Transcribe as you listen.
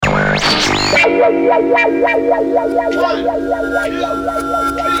And we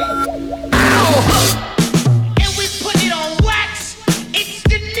put it on wax. It's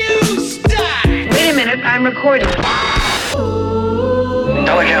the new style. Wait a minute, I'm recording.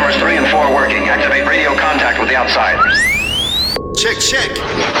 Telecameras 3 and 4 working. Activate radio contact with the outside. Check.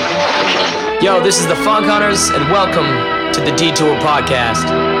 Yo, this is the Funk Hunters, and welcome to the Detour Podcast.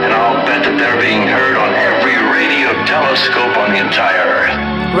 And I'll bet that they're being heard on every radio telescope on the entire Earth.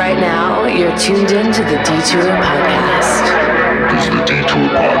 Right now, you're tuned in to the Detour Podcast. This is the Detour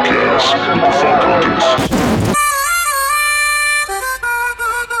Podcast with the Funk Hunters.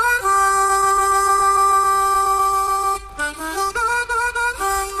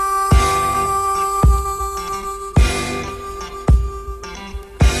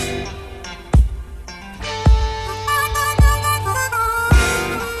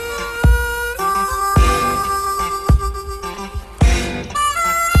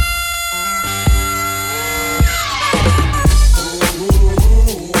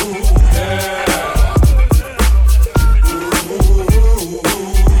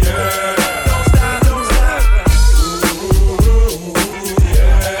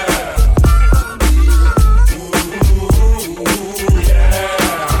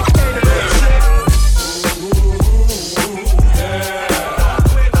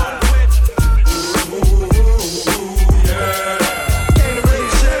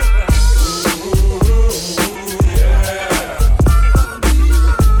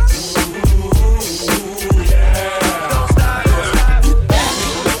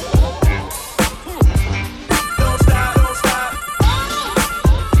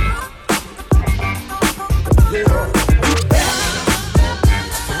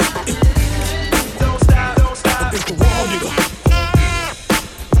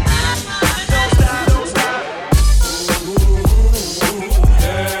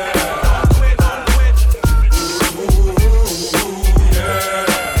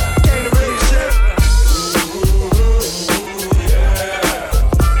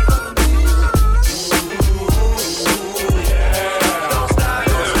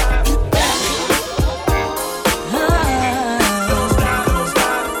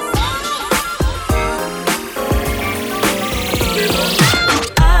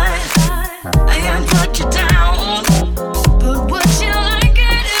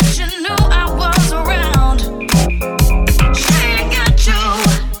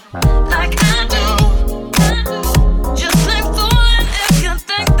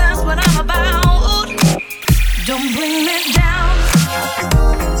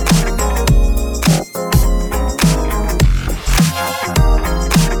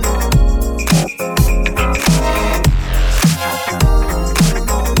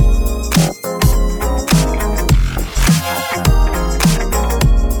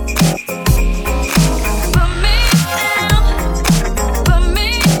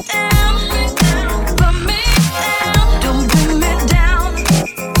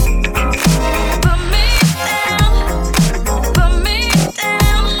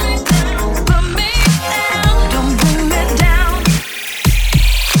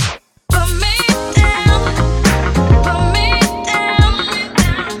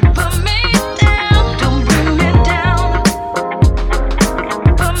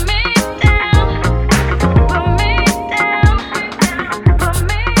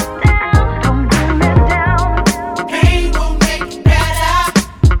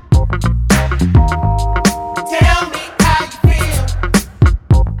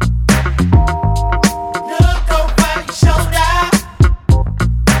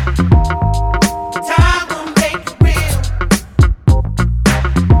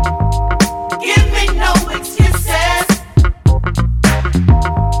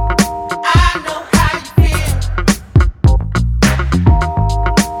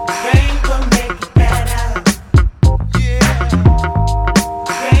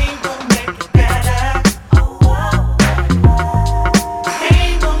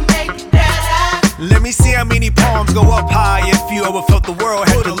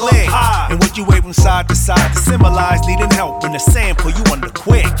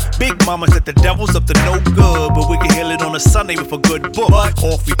 With a good book,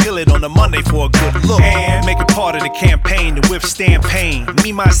 coffee, kill it on a Monday for a good look, and make it part of the campaign to withstand pain.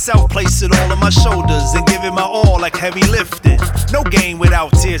 Me, myself, place it all on my shoulders and give it my all like heavy lifting. No game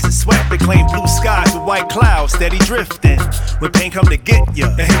without tears and sweat. They claim blue skies with white clouds steady drifting. When pain come to get ya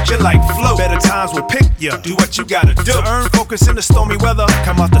and hit you like flow, better times will pick ya. Do what you gotta do to earn focus in the stormy weather.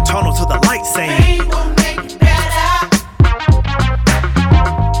 Come out the tunnel to the light saying, pain will make you better.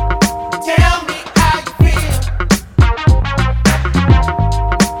 Tell me how you feel.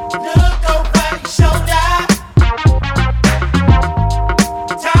 Look over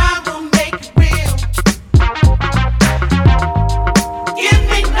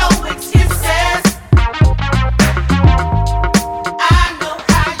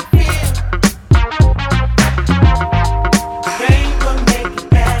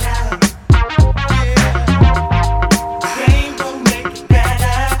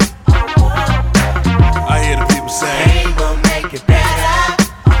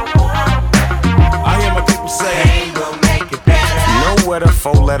wetter,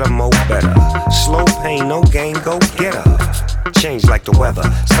 4-letter, mo better. Slow pain, no gain, go get her. Change like the weather,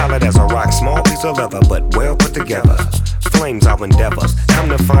 solid as a rock, small piece of leather, but well put together. Flames our endeavors, come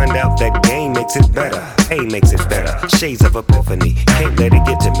to find out that game makes it better. Pay makes it better, shades of epiphany. Can't let it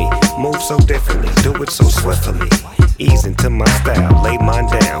get to me, move so differently, do it so swiftly. Ease into my style, lay mine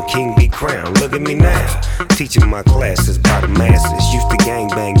down, king be crowned, look at me now. Teaching my classes by the masses, used to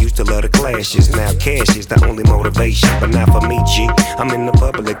gangbang, used to love the clashes. Now cash is the only motivation, but not for me, G, I'm in the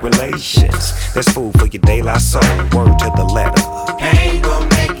public relations. That's food for your De La Soul, word to the letter. Pain will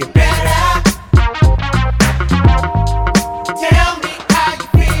make it better. Tell me how you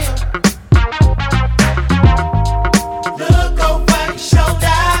feel. Look over your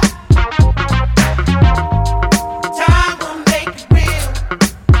shoulder. Time will make it real.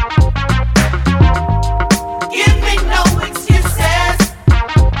 Give me no excuses.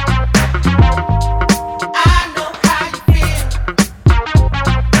 I know how you feel.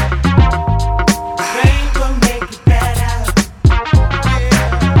 Pain will make it better.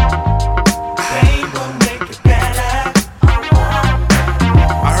 Pain will make it better.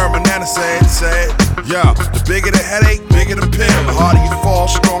 I heard my nana say it, yeah, the bigger the headache, bigger the pill. The harder you fall,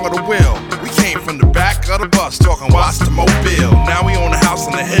 stronger the will. We came from the back of the bus, talking Watts to Mobile. Now we own a house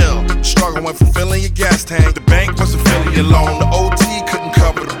on the hill. Struggle went from filling your gas tank. The bank wasn't filling your loan. The OT couldn't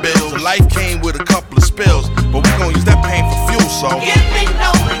cover the bills. Life came with a couple of spills, but we gon' use that pain for fuel, so Give me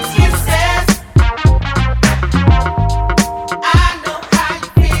no excuses. I know how you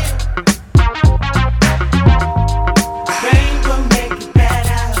feel. Pain will make it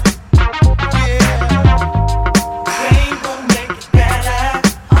better. Pain will make it better.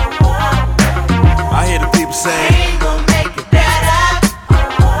 I hear the people say, Pain will make it better.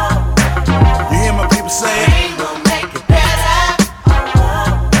 you hear my people say, Pain will make it better.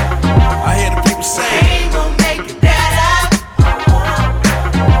 I hear the people say, Pain will make it better.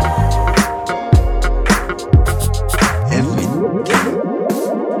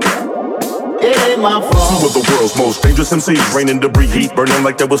 It ain't my fault. Two of the world's most dangerous MCs, raining debris, heat burning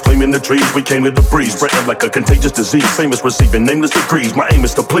like there was flame in the trees. We came to the breeze, spreading like a contagious disease. Famous receiving nameless degrees. My aim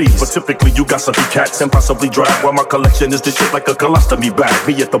is to please, but typically you got to be cats and possibly drag. While my collection is the shit like a colostomy bag.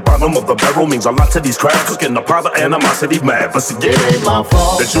 Me at the bottom of the barrel means a lot to these crabs. Cooking the pot of animosity mad, but see, It ain't my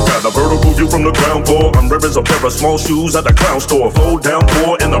fault. that you got a vertical view from the ground floor. I'm rivers a pair of small shoes at the clown store. Fold down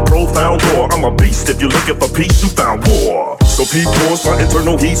poor in a profound door. I'm a beast. If you're looking for peace, you found war. So peep pause, my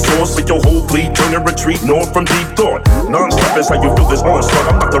internal heat source. Make your whole fleet turn and retreat north from deep thought. Non-stop is how you feel this onslaught.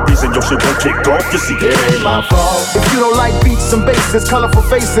 I'm not the reason your shit won't kick off. You see, It ain't my fault. If you don't like beats and basses, colorful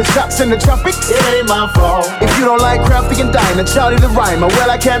faces, shots in the tropics. It ain't my fault. If you don't like Krafty and Dunn, Chali the rhymer, well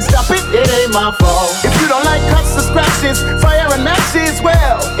I can't stop it. It ain't my fault. If you don't like cuts and scratches, fire and matches,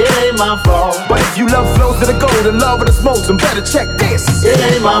 well. It ain't my fault. But if you love flows to the gold and love of the smokes, then better check this. It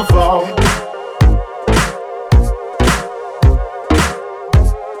ain't my fault.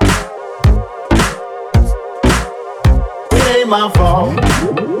 It ain't my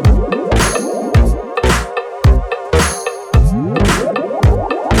fault.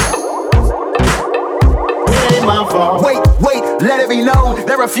 It ain't my fault. Wait, let it be known.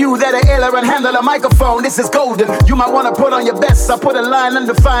 There are few that are iller and handle a microphone. This is golden. You might want to put on your best. I put a line and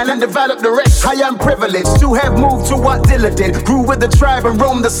define and develop the rest. I am privileged to have moved to what Dilla did. Grew with the tribe and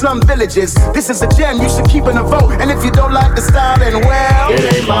roamed the slum villages. This is a gem you should keep in a vote. And if you don't like the style, then well,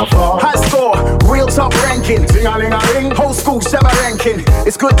 It ain't my fault. high score, real top ranking. Ding-a-ling-a-ling, whole school Shabba ranking.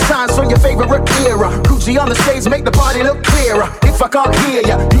 It's good times from your favorite era. Gucci on the stage make the party look clearer. If I can't hear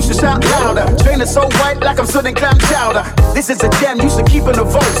ya, you should shout louder. Train is so white like I'm sitting clam chowder. This is a gem you should keep in the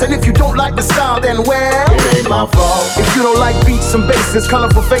votes. And if you don't like the style, then well, It ain't my fault. if you don't like beats and basses,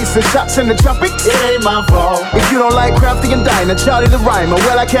 colorful faces, shots in the tropics. It ain't my fault. If you don't like Krafty and Dunn, Chali the rhymer,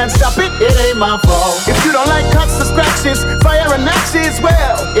 well I can't stop it. It ain't my fault. If you don't like cuts and scratches, fire and matches,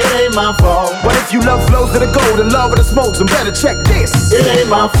 well. It ain't my fault. But if you love flows to the gold and love of the smokes, then better check this. It ain't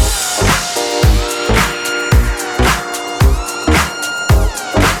my fault.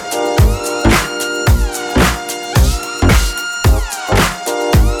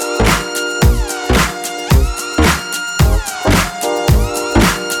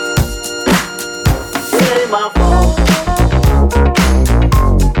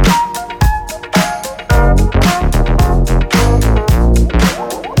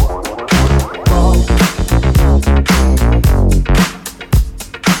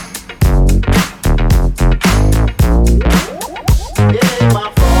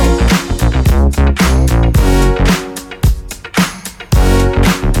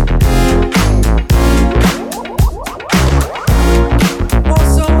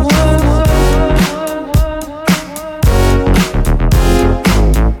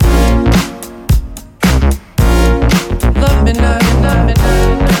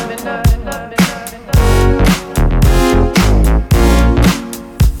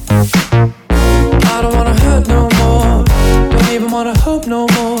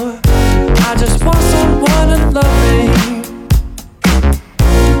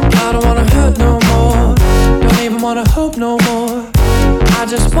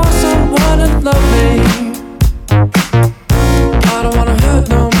 want someone to love me. I don't wanna hurt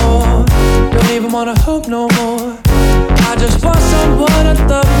no more. Don't even wanna hope no more. I just want someone to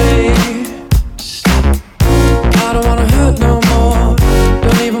love me. I don't wanna hurt no more.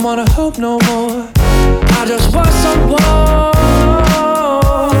 Don't even wanna hope no more. I just want someone.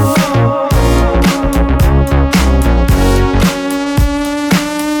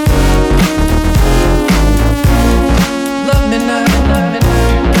 Love me now.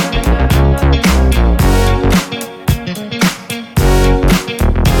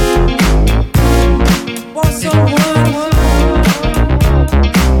 Want someone.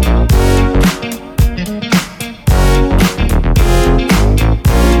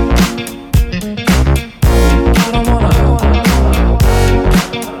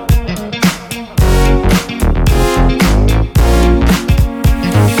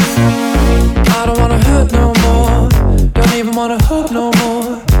 No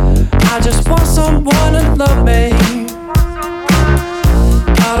more. I just want someone to love me.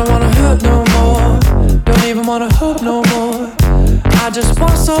 I don't wanna hurt no more. Don't even wanna hope no more. I just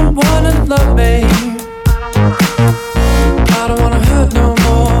want someone to love me. I don't wanna hurt no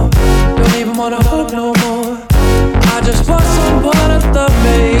more. Don't even wanna hope no more. I just want someone to love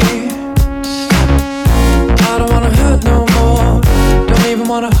me. I don't wanna hurt no more. Don't even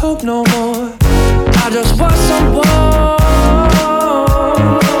wanna hope no more. I just want someone.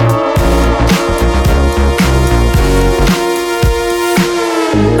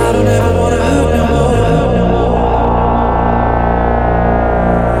 I don't ever wanna hurt no more.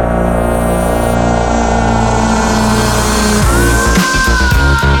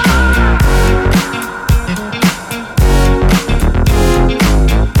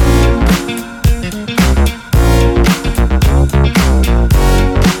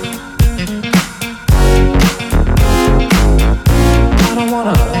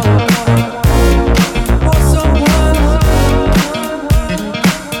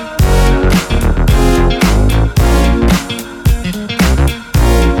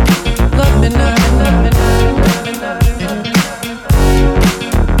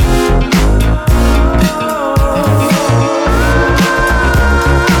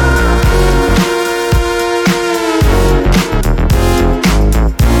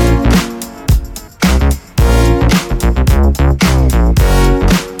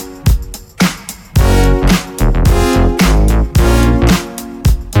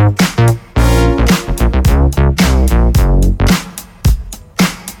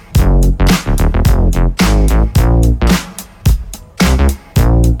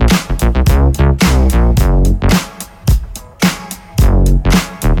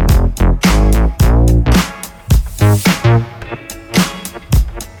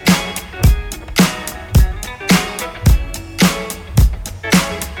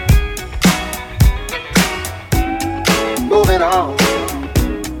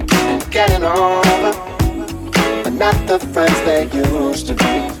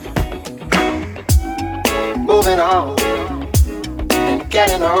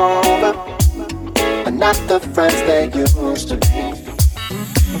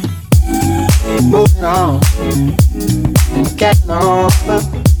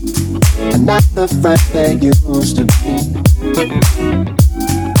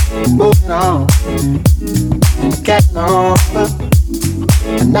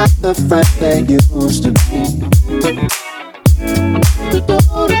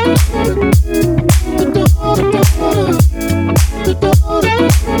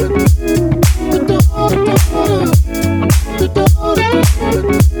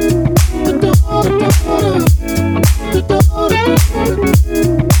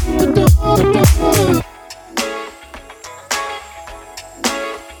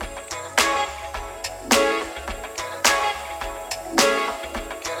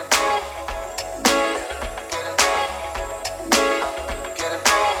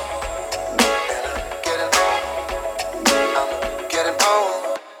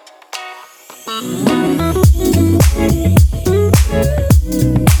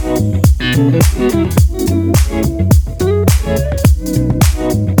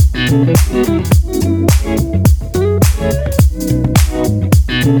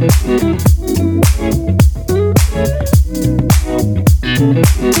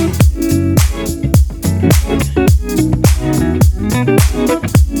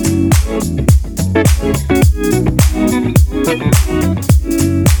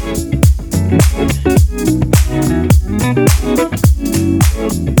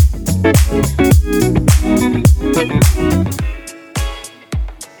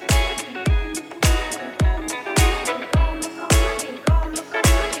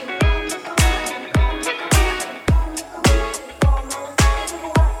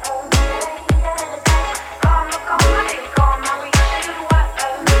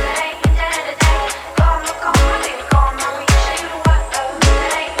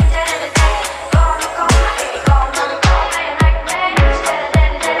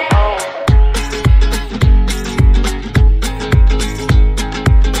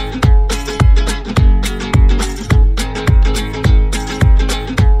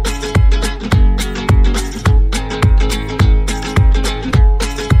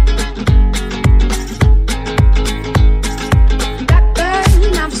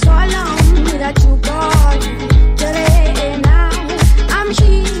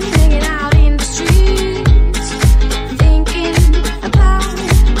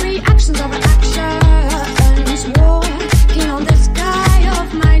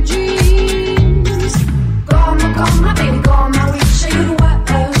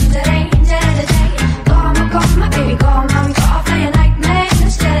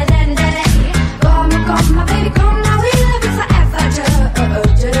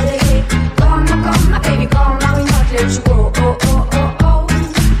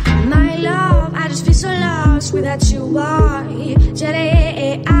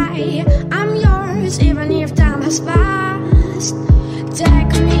 fast, fast.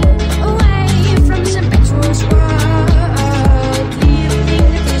 Take me away from this impetuous world.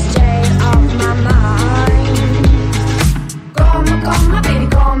 Leave this day off my mind. Come, my baby,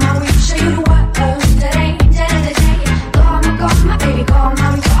 come, we show you the world. Today, today. Come, my baby, come,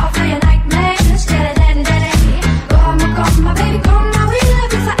 we go off for your nightmares. Today. Come, my baby, come, we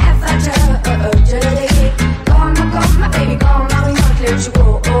live it forever. Today. Come, my baby, come, we not let you go.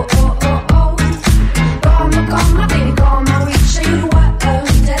 Come, my baby, come, we show you the world.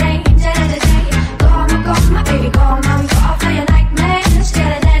 Today. Come, my baby, come, we go off for your nightmares.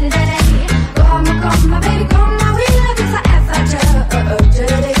 Today. Come, my baby, come, we live it forever.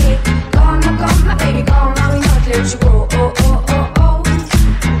 Today. Come, my baby, come, we not let you go.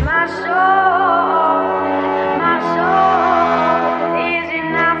 My soul is in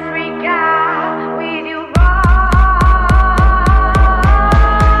Africa with you,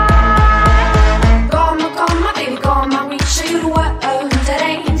 Come, my baby, come, we show you the world.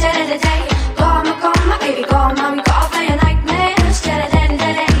 Today. Come, my baby, come, we go off for your nightmares.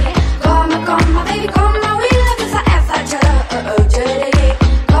 Today. Come, my baby, come, we live it forever. Today.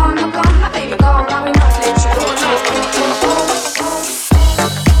 Come, my baby, come, we not let you go.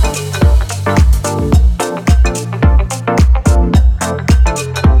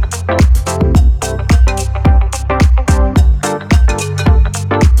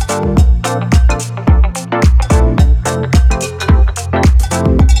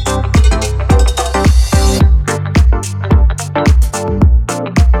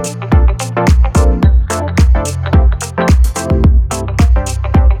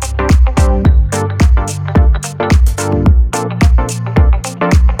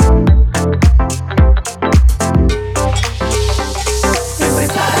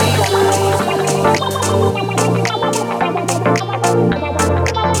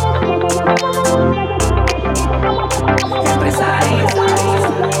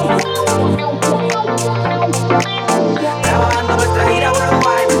 Grabando nuestra gira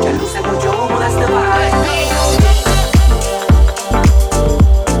worldwide, muchas luces, mucho humo, that's the vibe.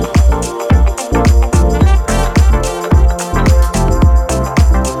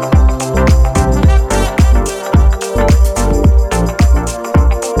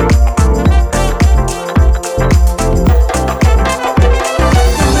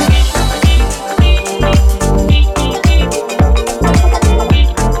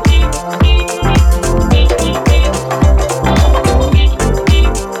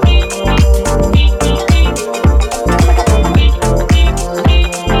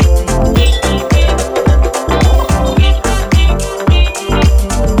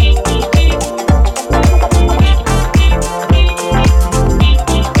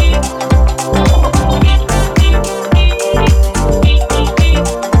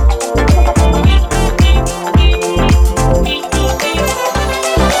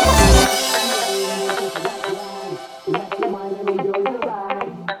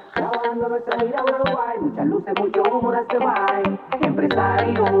 Muchas luces, mucho humo, that's the vibe.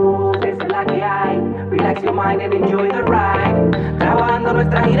 Empresarios, esa es la que hay. Relax your mind and enjoy the ride. Grabando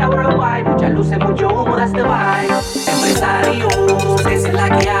nuestra gira worldwide. Muchas luces, mucho humo, that's the vibe. Empresarios, esa es la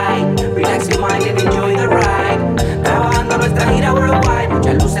que hay. Relax your mind and enjoy the ride. Grabando nuestra gira worldwide.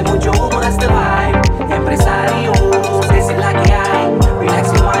 Muchas luces, mucho humo, that's the vibe. Empresarios, esa es la que hay.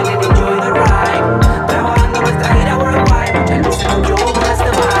 Relax your mind and enjoy the ride. Grabando nuestra gira worldwide. Muchas luces, mucho humo, that's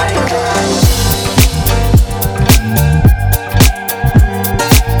the vibe.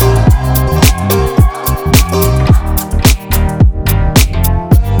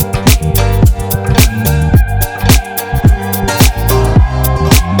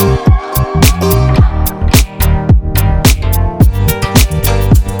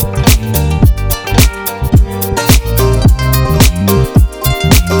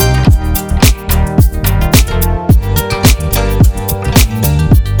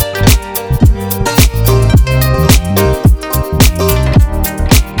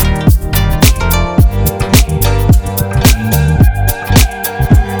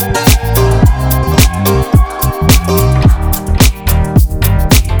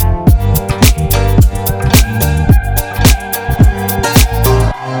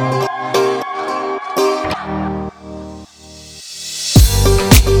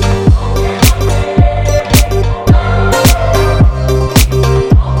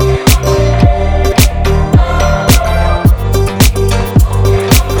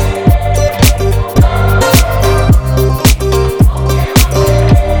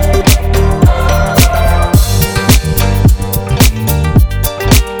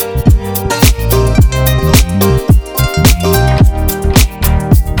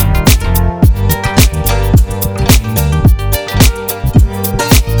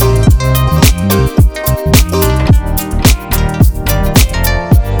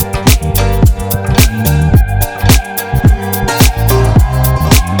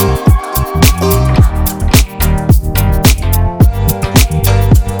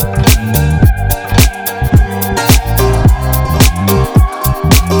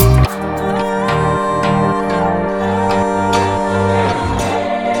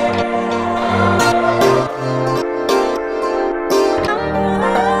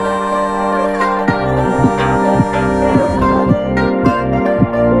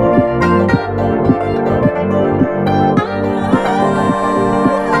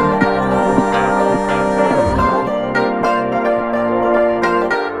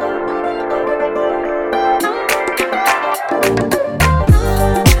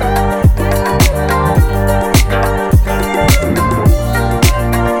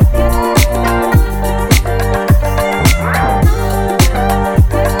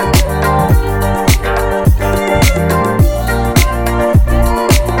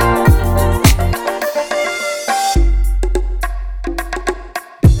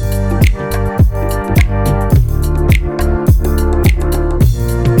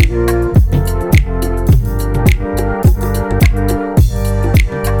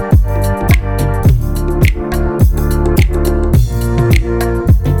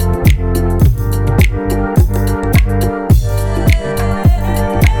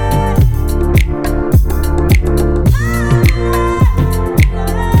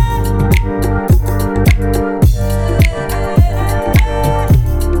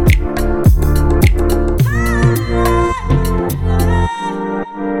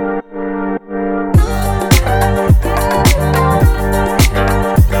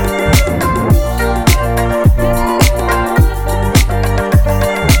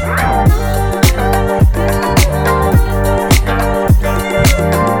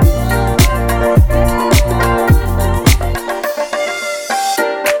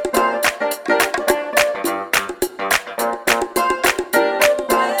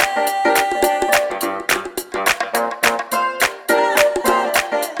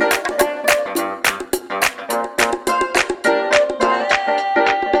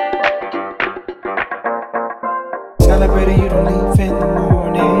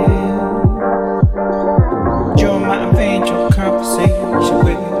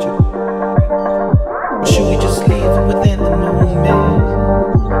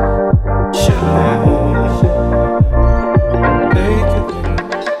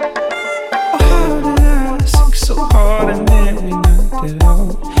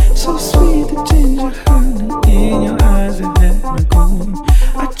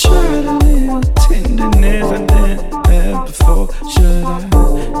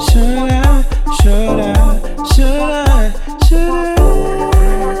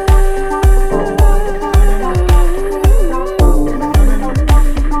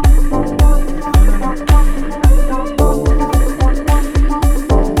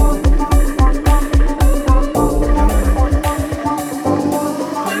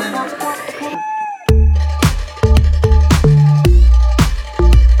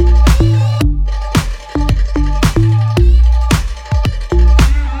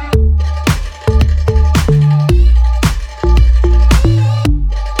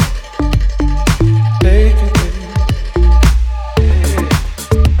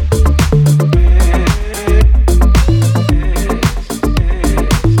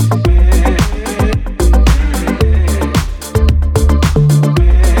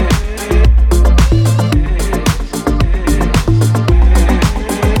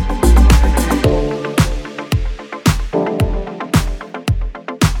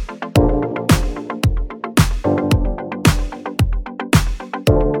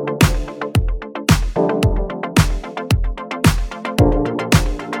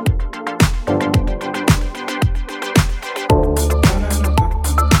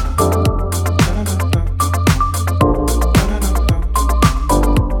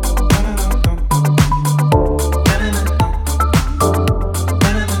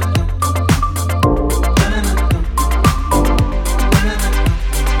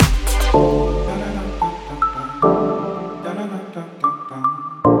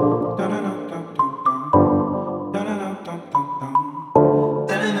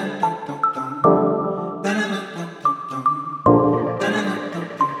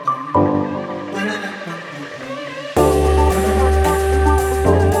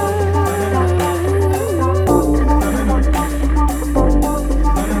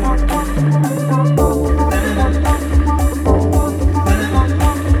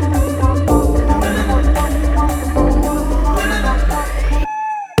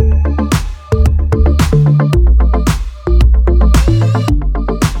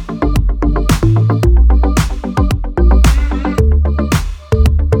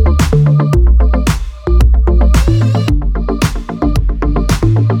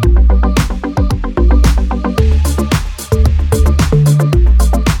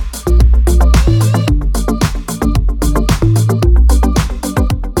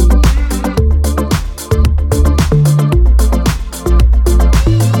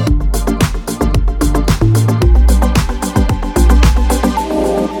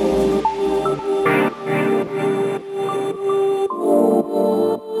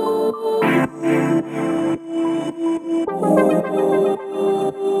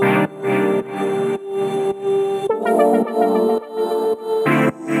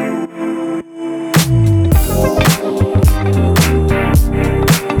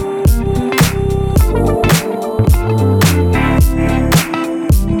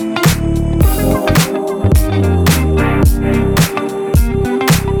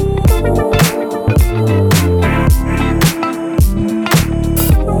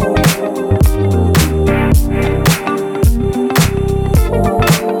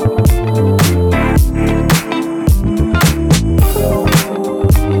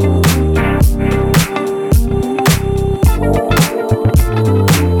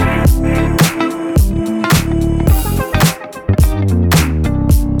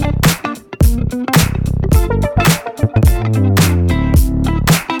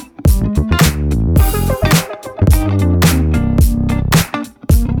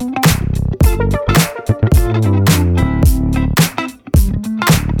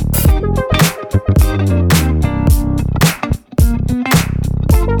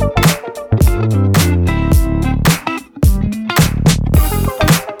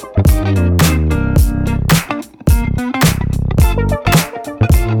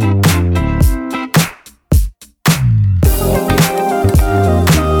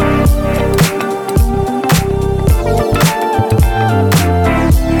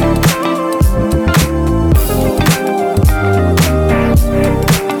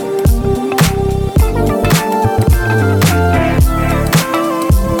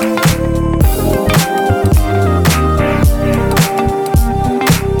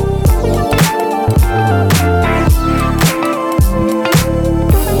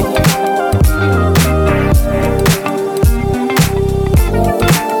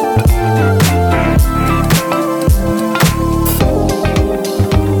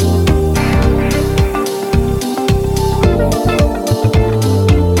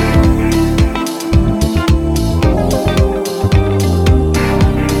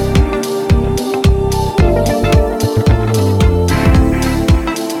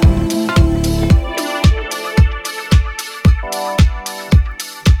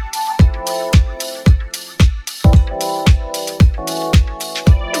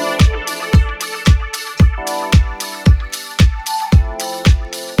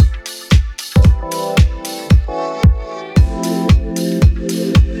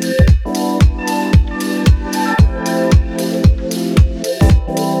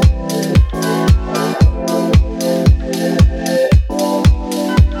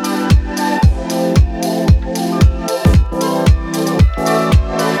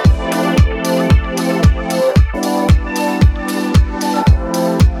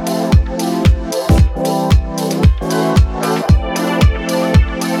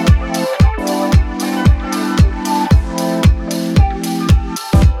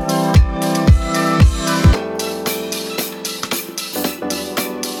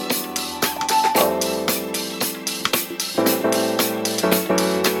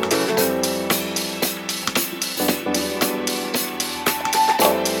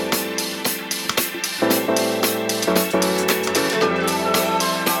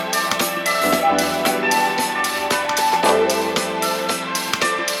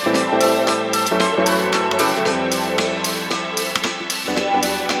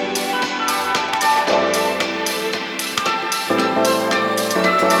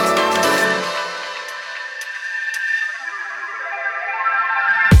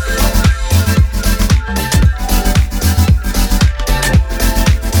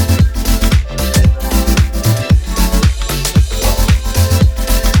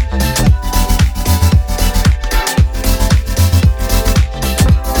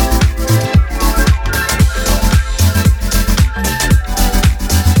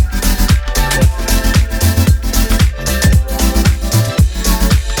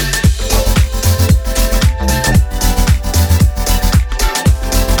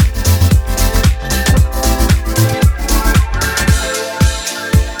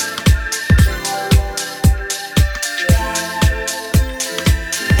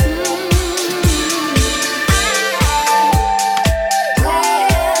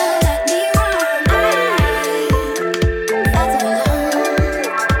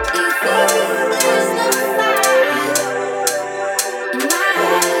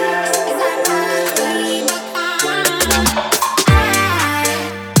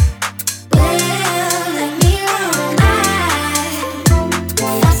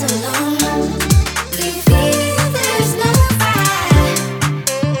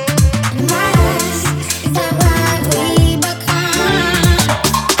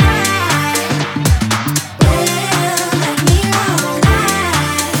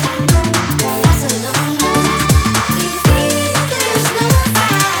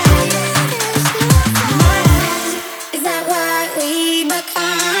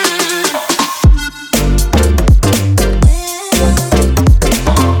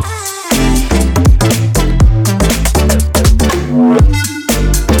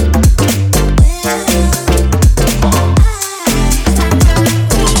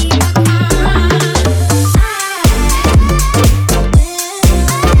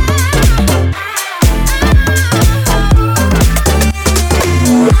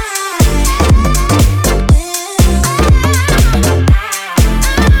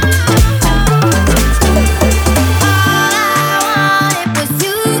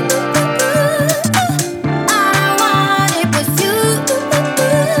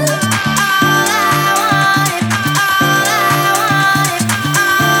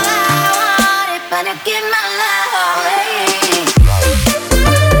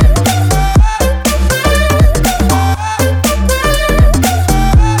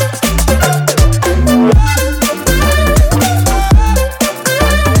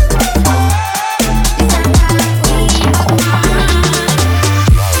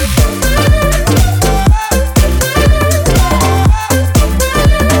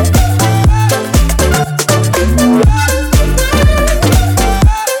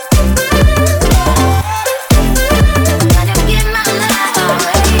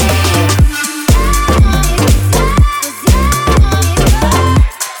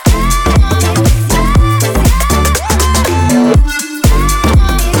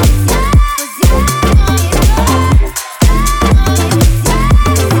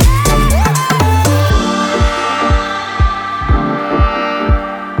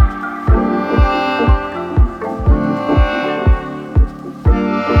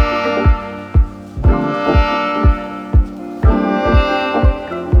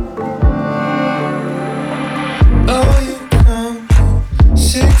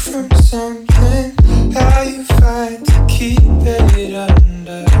 sick from something. How you fight to keep it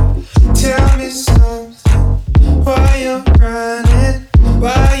under. Tell me something. Why you're running?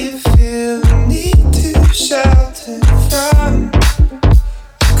 Why you feel the need to shelter from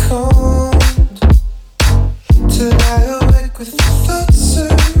the cold? To lie awake with the thoughts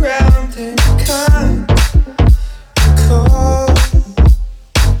surrounding kind cold.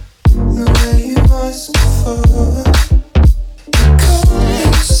 The way you was before. The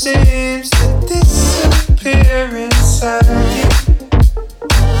cold seems to disappear inside you.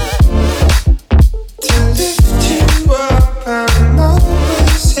 To lift you up, I'm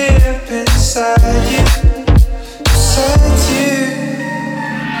always here beside you. Beside you.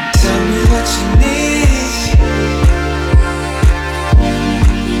 Tell me what you need.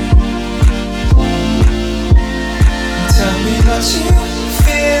 Tell me what you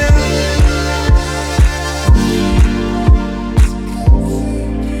feel.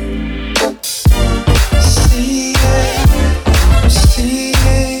 See it, see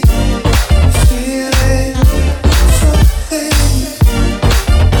it, feel it, falling,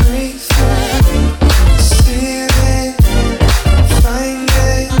 breathing, steal it, find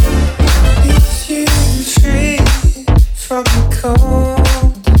it, leave you free from the cold.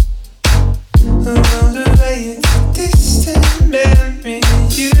 Around away into distant memory,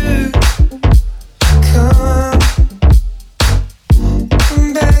 you come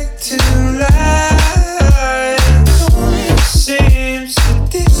back to life. Cold seems to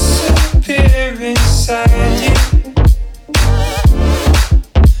disappear inside you,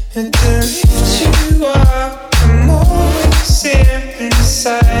 and to lift you up, I'm always here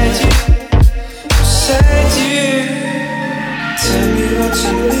inside you, beside you. Tell me what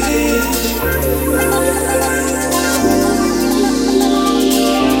you need.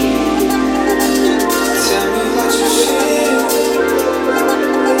 Tell me what you feel.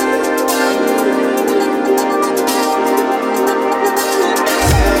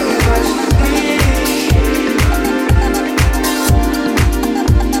 Tell me what you need.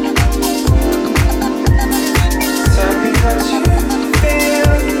 Tell me what you feel.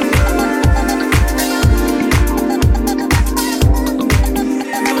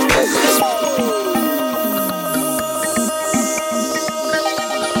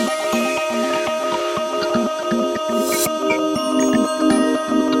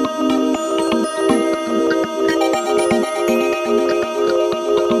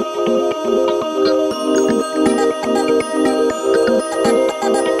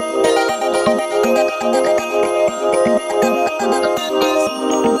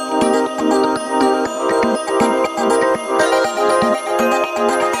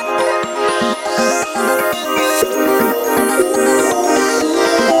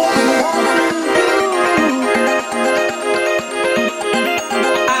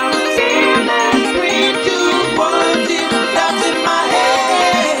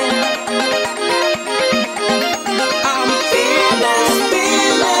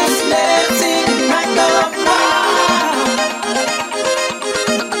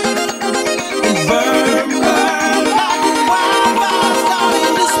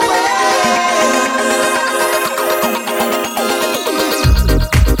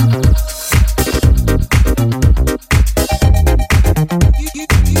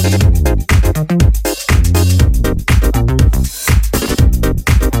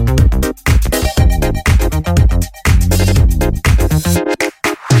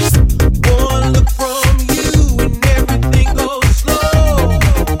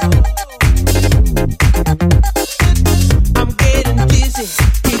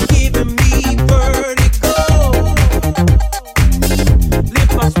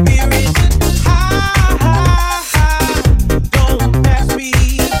 Spirit high, high, high. Don't pass me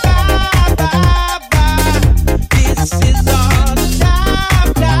by.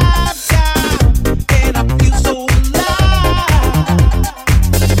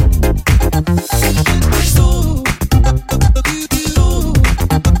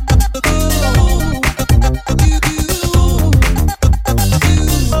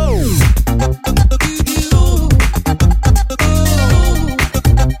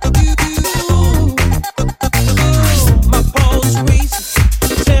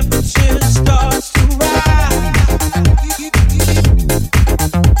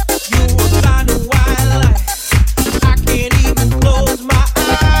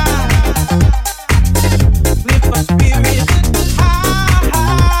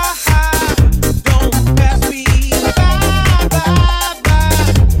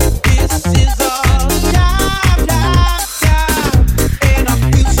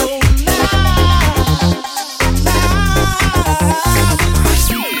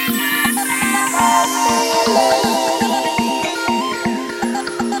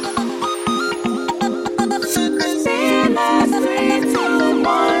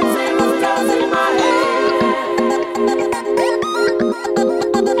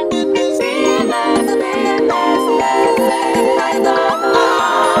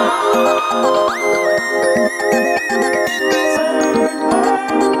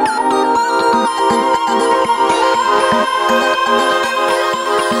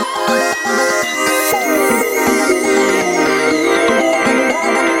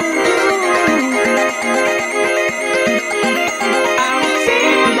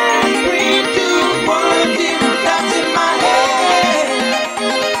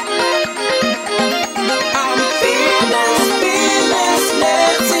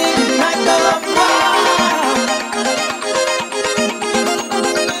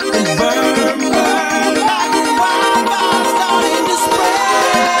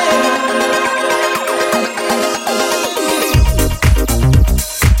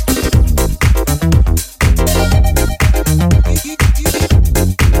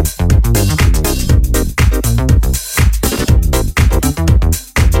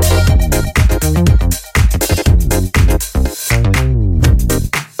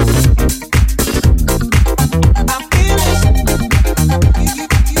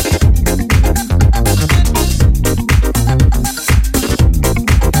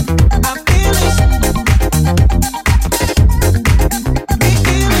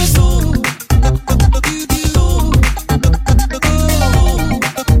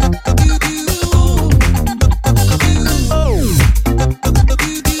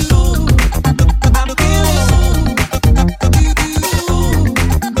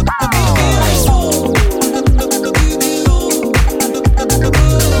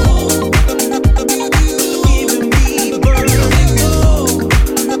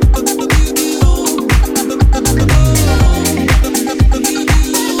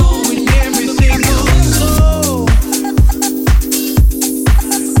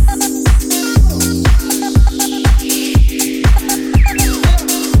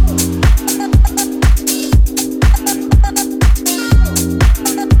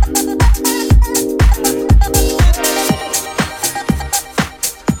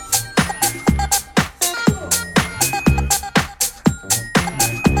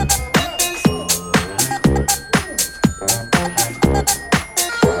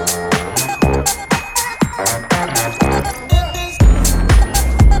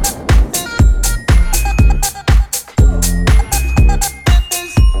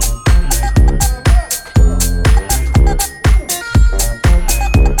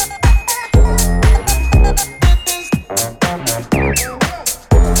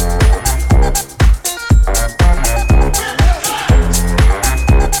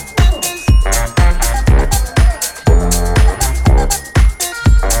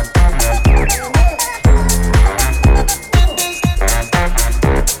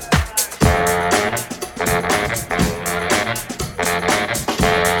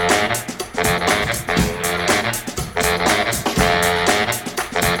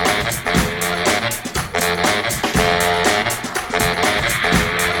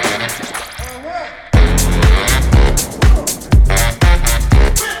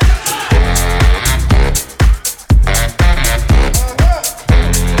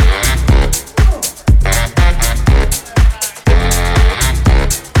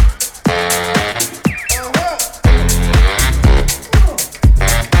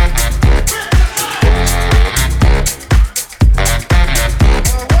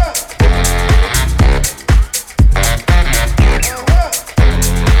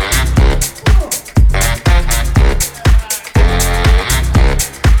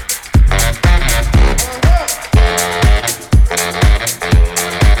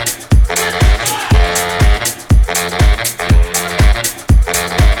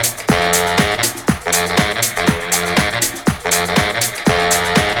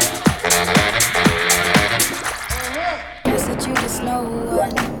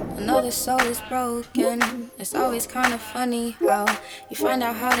 is broken. It's always kind of funny how you find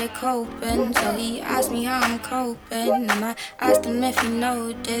out how they coping. So he asked me how I'm coping, and I asked him if he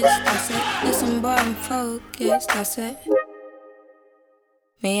noticed. I said, listen boy, I'm focused. I said,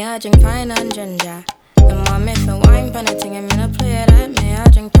 me I drink pine and ginger, and mommy for wine penalty, I'm gonna play that. Me I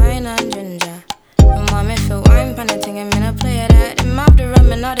drink pine and ginger, and mommy for wine penalty, I'm gonna play that. In mouth the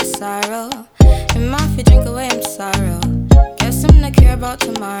rum and all the sorrow, in mouth you drink away I'm sorrow. Guess I'm not care about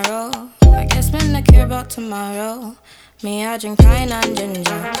tomorrow. I guess I'm not care about tomorrow. Me I drink pine and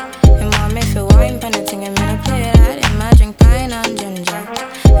ginger, and mommy for wine penalty, I'm gonna play that. And I drink pine and ginger,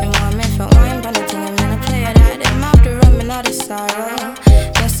 and mommy for wine penalty, I'm gonna play that. In mouth the rum and all the sorrow.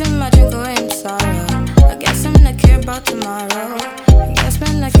 Guess I'm not drink away I'm sorrow. I guess I'm not care about tomorrow. I guess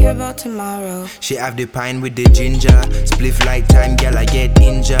I'm not care about tomorrow. She have the pine with the ginger. Spliff like time, girl, I get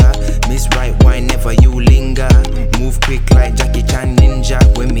injured. Miss right wine, never you linger. Move quick like Jackie Chan ninja.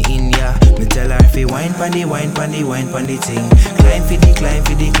 When me in ya, me tell her if you wine pandy, wine pandy, wine pandy thing. Climb for the, climb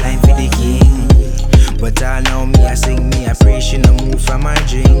for the, climb for the king. But I know me, I sing me, I pray she no move from my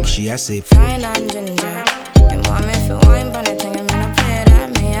drink. She a say pine and ginger, and want me for wine pandy thing, I'm gonna play that.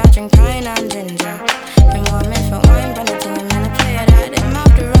 Me I drink pine and ginger, and want me for wine pandy thing, I'm gonna play that. And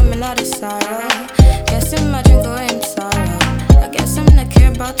mouth the rum and all the sorrow. Guess I'm not drink away I'm sorrow. I guess I'm not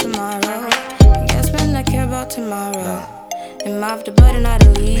care about tomorrow. I guess I'm not care about tomorrow. And mouth the button out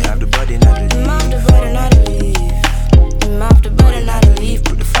of leave. have the body not to leave. And mouth the button out of leave. And mouth the button out of leave.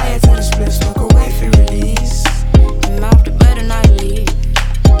 Put the fire to the split, smoke away for release. And mouth the button out of leave.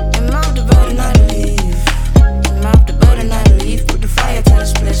 And mouth the button out of leave. And mouth the button out of leave. Put the fire to the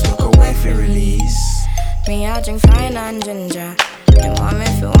split, smoke away for release. Me I drink pine and ginger, and want me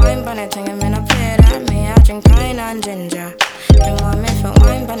for wine pan thing, I'm gonna play that. Me I drink pine and ginger, and want me for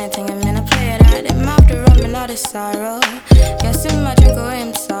wine pan thing, I'm gonna play that. And mouth the rum and all the sorrow. Guess I'm not drink away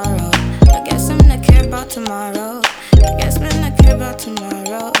I'm sorrow. I guess I'm not care about tomorrow. I guess I'm not care about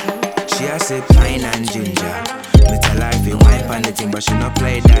tomorrow. She a say pine and ginger. Me tell her if you wine pan the thing, but she no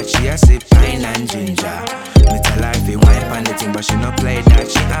play that. She a say pine and ginger. Me tell her if you wine pan the thing, but she no play that.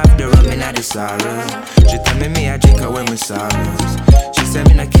 She have the rum and the sorrow. She tell me I drink away my sorrows. She said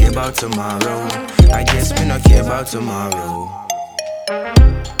me no care about tomorrow. I guess me no care about tomorrow.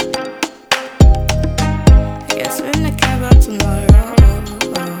 I guess me no care about tomorrow.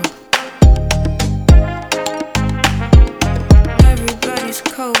 Everybody's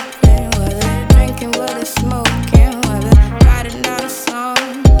coping, whether drinking, whether smoking, whether writing down a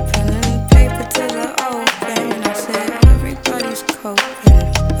song, pen and paper to the open. I said everybody's coping,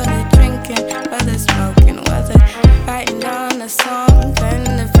 whether drinking, whether smoking, whether writing down a song, pen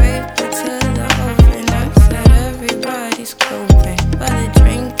and paper to the open. I said everybody's coping, whether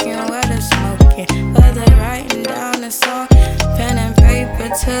drinking, whether smoking, whether writing down a song, pen and paper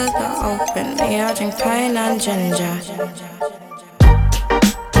to the open. Me I drink pine and ginger.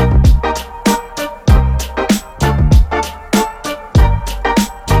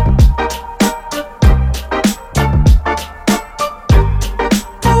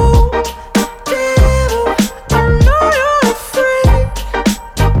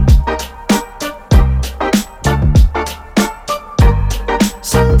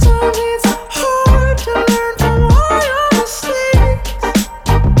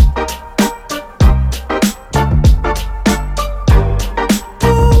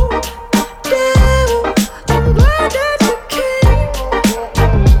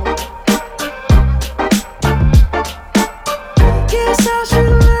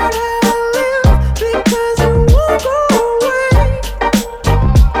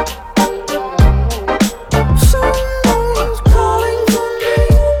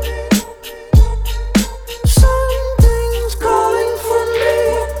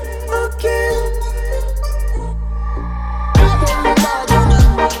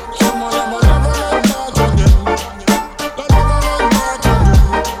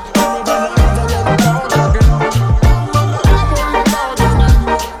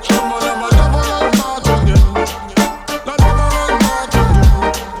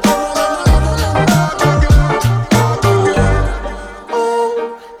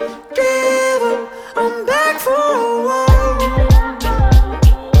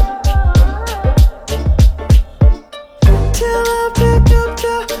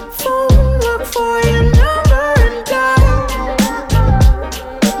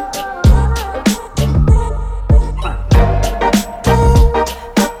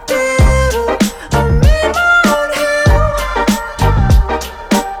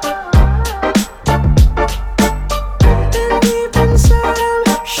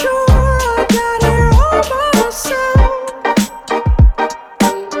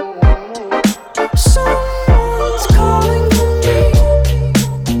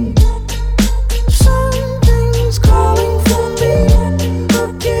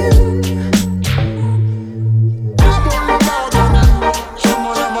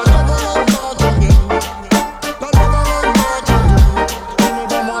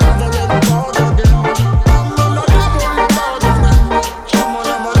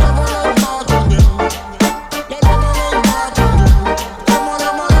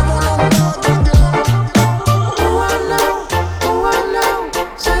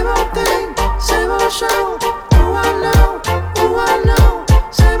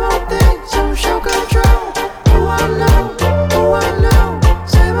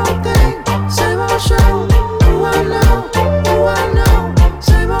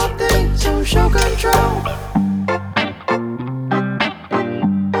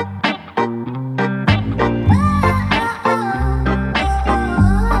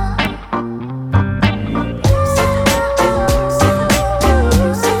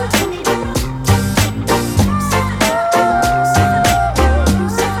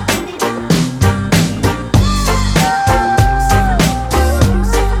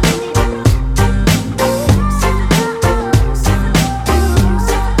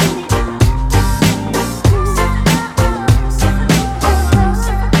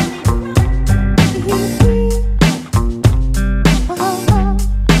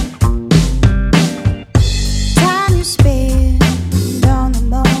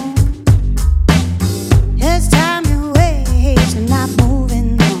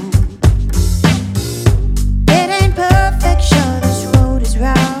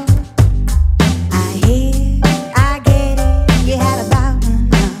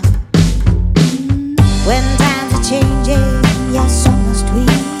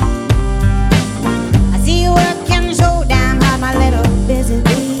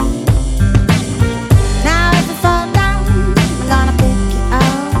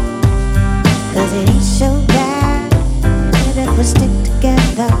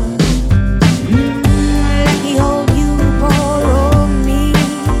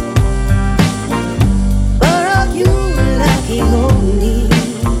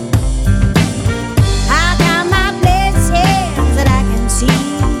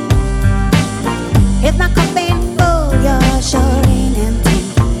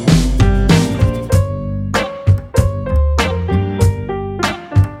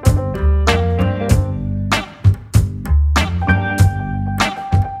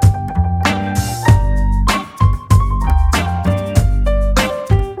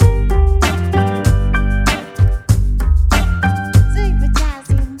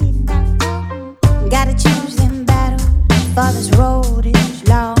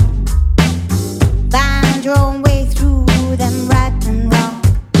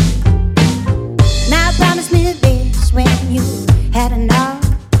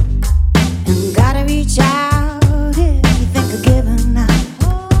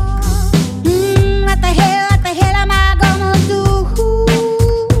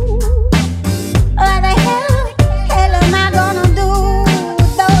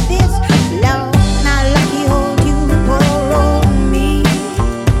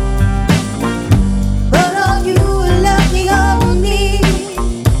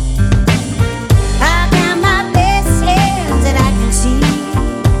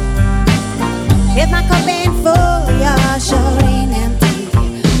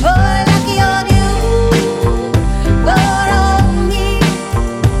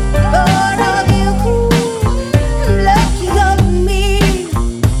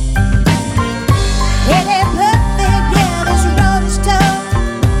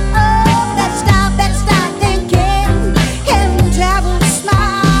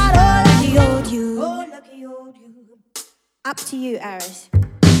 to you, Aris.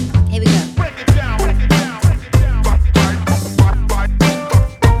 Here we go. Break it down, break it down, break it down.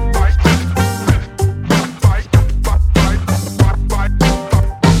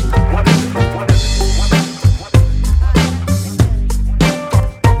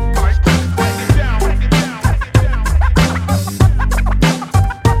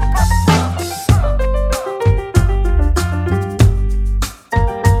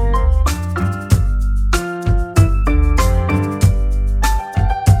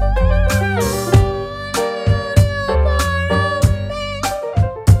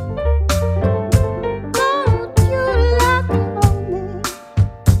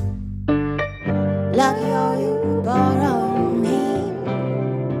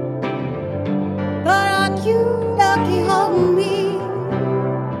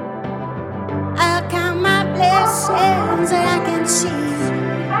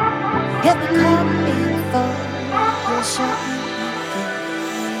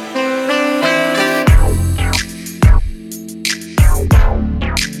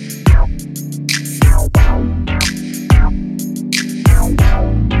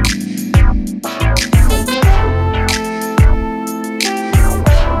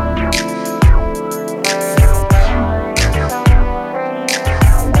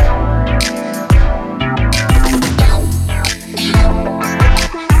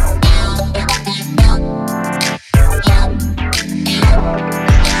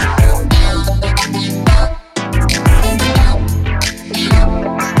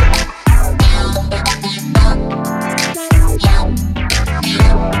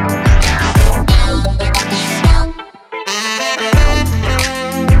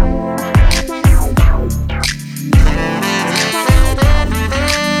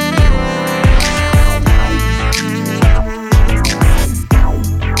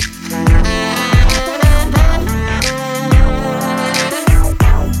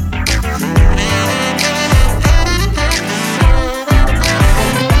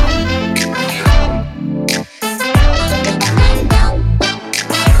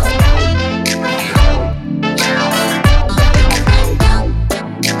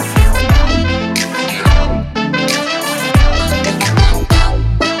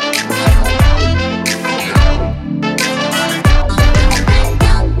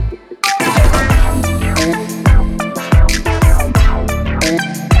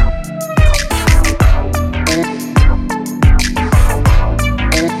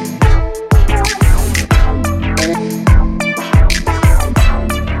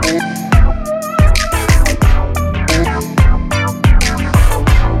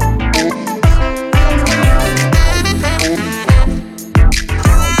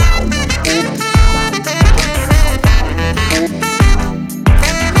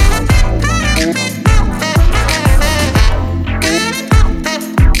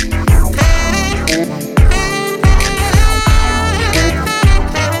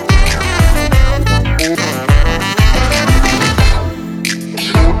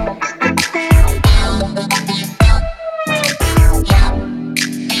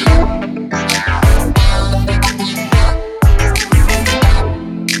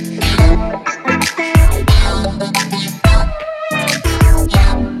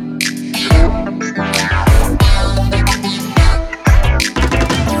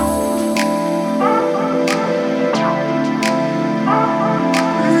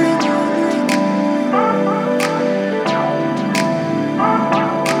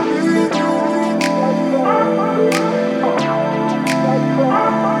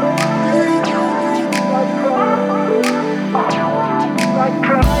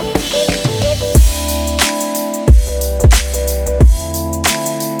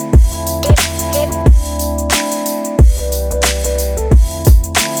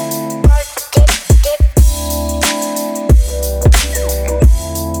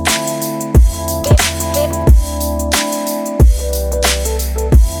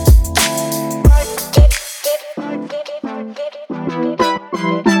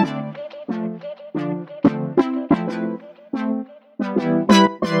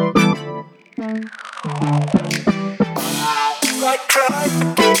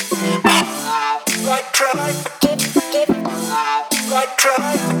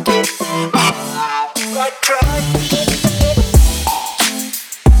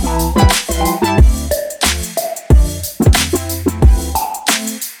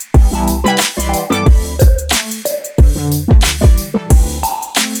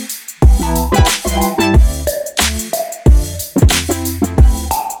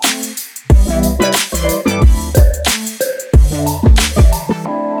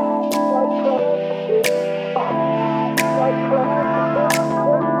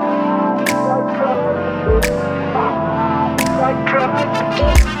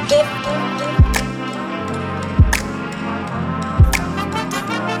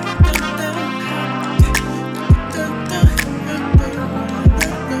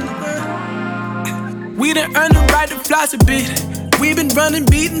 pause a bit. We've been running,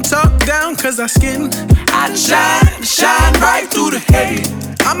 beating, talk down, cause our skin. I shine right through the hate.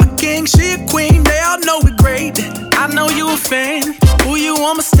 I'm a king, she a queen, they all know we're great. I know you a fan, who you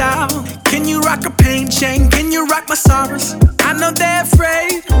on my style? Can you rock a paint chain, can you rock my sorrows? I know they're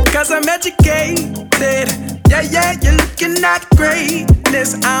afraid, cause I'm educated. Yeah, you're looking at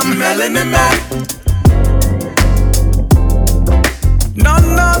greatness. I'm melanin Mac. No,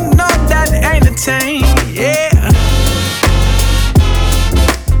 that ain't a tame, yeah.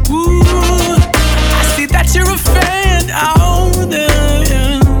 Ooh, I see that you're a fan, oh,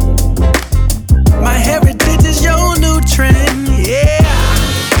 yeah. My heritage is your new trend, yeah.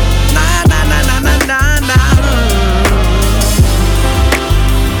 Nah.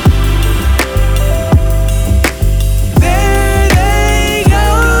 There they go.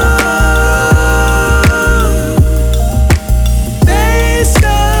 They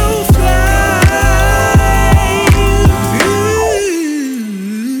so fly.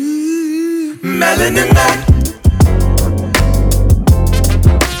 Melanin Mac.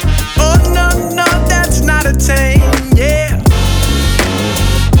 Oh no, that's not a tame, yeah.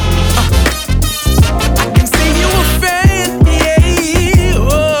 I can see you a fan, yeah.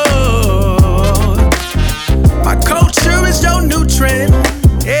 Oh, my culture is your new trend,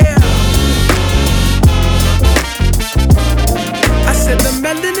 yeah. I said the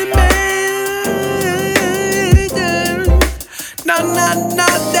melanin man. No,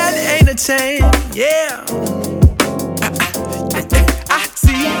 that ain't a tame, yeah. I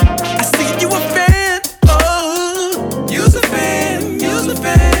see you a fan. Oh, you's a fan.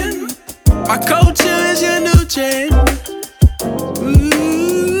 My culture is your new trend.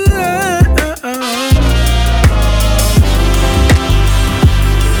 Ooh,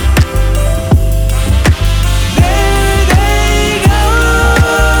 There they go.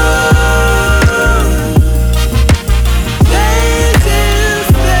 They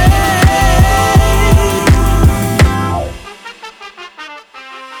just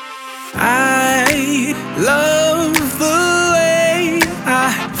I love the way I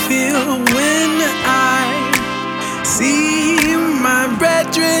feel when I see my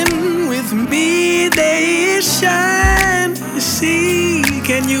brethren with me. They shine. See,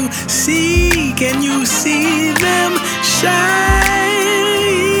 can you see them shine?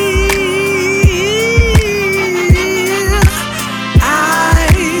 I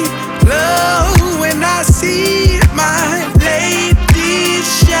love when I see my ladies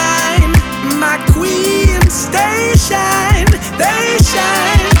shine. My queens, they shine. They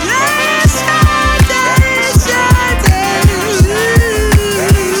shine.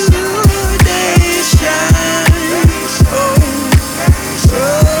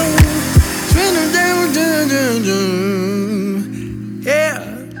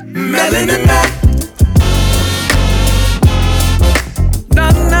 Melanin Mac. No,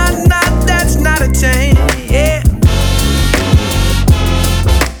 that's not a tame, yeah.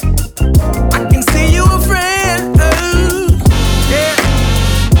 I can see you a friend, oh, yeah.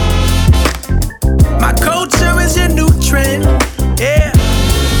 My culture is your new trend, yeah.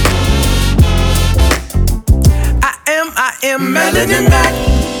 I am Melanin Mac.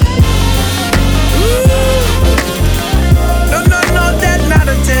 No, that's not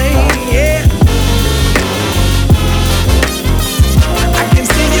a thing, yeah. I can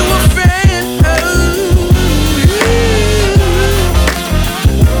see you a friend, oh.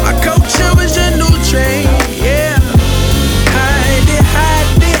 My culture is your new train, yeah. Hide it,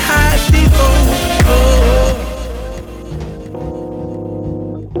 oh.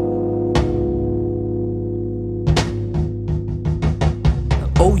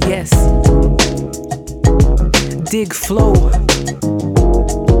 Oh yes, dig flow.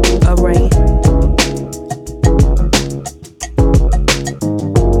 Alright.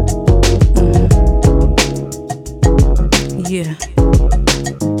 Yeah.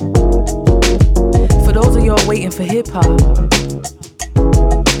 For those of y'all waiting for hip hop,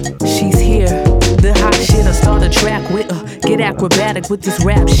 she's here. The hot shit, I start a track with her. Get acrobatic with this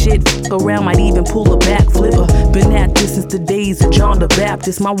rap shit. F around, might even pull a backflip. Been at this since the days of John the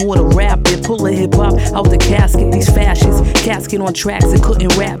Baptist. My water rapid, pull a hip hop out the casket. These fascists, casket on tracks that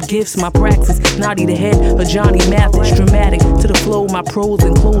couldn't rap. Gifts, my praxis, naughty the head of Johnny Mathis. Dramatic to the flow, my prose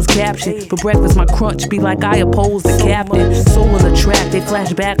and closed caption. For breakfast, my crunch be like I oppose the captain. Soul of the track, they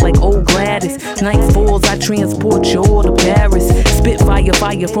flash back like old Gladys. Night falls, I transport you all to Paris. Spit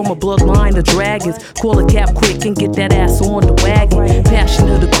fire from a bloodline of dragons. Call a cap quick and get that ass on the wagon. Passion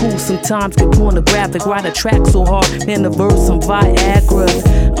of the cool, sometimes get pornographic. Write a track so hard, and the verse some Viagra.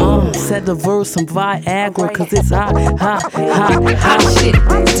 Said the verse some Viagra, cause it's hot shit.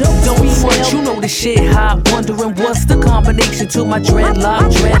 Don't be front, you know the shit hot. Wondering what's the combination to my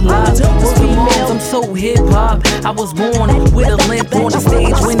dreadlock. Working moms, I'm so hip hop. I was born with a limp on the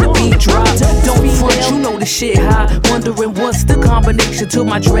stage when the beat dropped. Don't be front, you know the shit hot. Wondering what's the combination to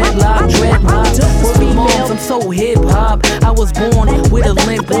my dreadlock. Working moms, I'm so hip hop. I was born with a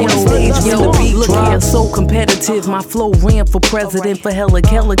limp on the stage when the beat dropped. Look here, so competitive. My flow ran for president for hella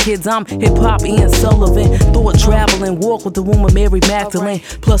kids. I'm hip hop Ian Sullivan. Thought traveling, walk with the woman Mary Magdalene.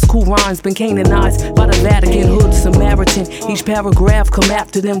 Plus cool rhymes been canonized by the Vatican. Hood Samaritan. Each paragraph come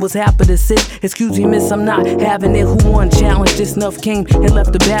after them was happy to sit. Excuse me, miss, I'm not having it. Who won? Challenge just enough came and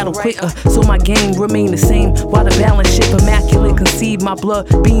left the battle quicker. So my game remain the same while the balance ship immaculate conceived. My blood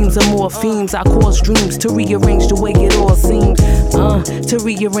beams are morphemes. I cause dreams to rearrange the way it all seems. To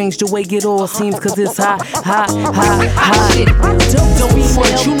rearrange the way it all seems. Cause it's hot shit. Don't be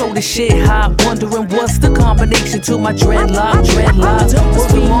front, you know the shit hot. Wondering what's the combination to my dreadlock.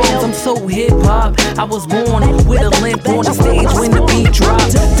 Working moms, I'm so hip hop. I was born with a limp on the stage when the beat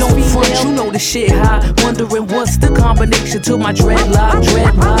dropped. Don't be front, you know the shit hot. Wondering what's the combination to my dreadlock.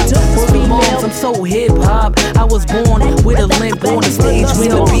 Working moms, I'm so hip hop. I was born with a limp on the stage when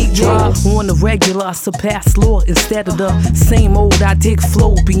the beat dropped. On the regular, I surpass law instead of the same old. I dig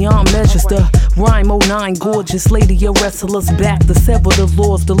flow beyond measures. The rhyme 09 gorgeous lady, your wrestlers back to sever the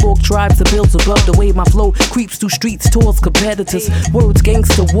laws. The log tribes are built above the way my flow creeps through streets towards competitors. Words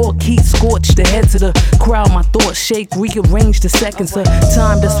gangster walk, heat scorch the heads of the crowd. My thoughts shake, rearrange the seconds of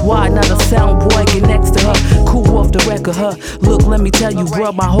time. That's why not a sound boy get next to her. Cool off the record, her. Look, let me tell you,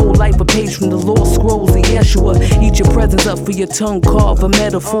 bro, my whole life a page from the law scrolls of Yeshua. Eat your presents up for your tongue, carve a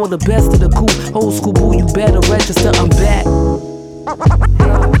metaphor. The best of the cool, old school boo, you better register. I'm back.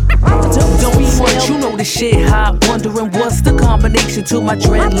 Don't be front, you know the shit hot. Wondering what's the combination to my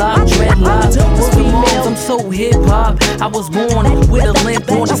dreadlock. Working moms, I'm so hip hop. I was born with a limp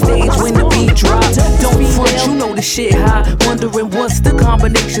on the stage when the beat dropped. Don't be front, you know the shit hot. Wondering what's the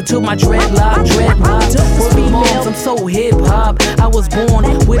combination to my dreadlock. Working moms, I'm so hip hop. I was born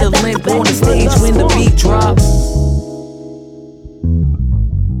with a limp on the stage when the beat dropped.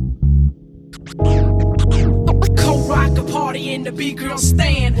 Rock a party in the big girl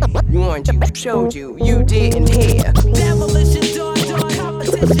stand. Warned you, showed you, you didn't hear. Demolition done,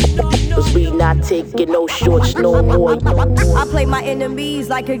 competition done. Cause we not taking no shorts no more. I play my enemies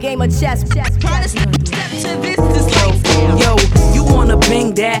like a game of chess. Try to step to this like Yo, you wanna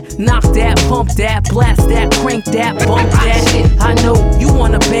bang that, knock that, pump that, blast that, crank that, bump that. I know you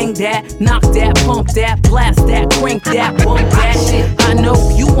wanna bang that, knock that, pump that, blast that, crank that, bump that. I know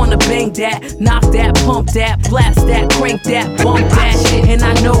you wanna bang that, knock that, pump that, blast that, crank that, bump that. And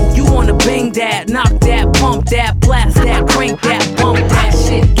I know you wanna bang that, knock that, pump that, blast that, crank that, bump that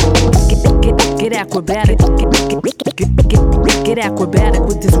shit. Get acrobatic, get acrobatic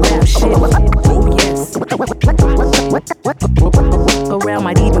with this rap shit. Oh yes. Around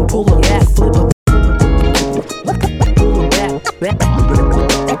might even pull a back, flip a back.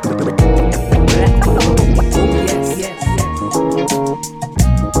 Oh yes.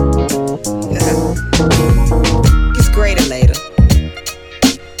 It's greater later.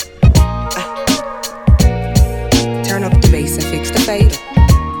 Turn up the bass and fix the fader.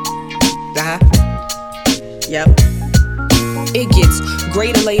 Yep. It gets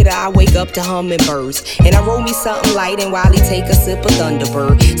greater later, I wake up to hummingbirds. And I roll me something light and Wiley take a sip of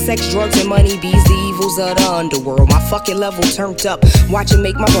Thunderbird. Sex, drugs, and money bees the evils of the underworld. My fucking level turned up, watch it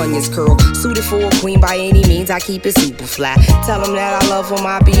make my bunions curl. Suited for a queen by any means, I keep it super fly. Tell them that I love them,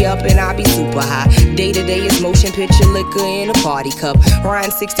 I be up and I be super high. Day to day is motion picture liquor in a party cup.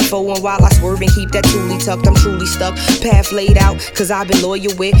 Ryan 64 and while I swerve and keep that truly tucked, I'm truly stuck. Path laid out, cause I've been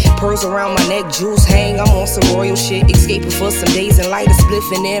loyal with pearls around my neck, jewels hang, I'm on some royal shit. Escaping for some days and light a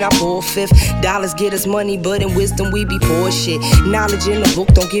spliff and then I pour a fifth. Dollars get us money, but in wisdom we be poor as shit. Knowledge in the book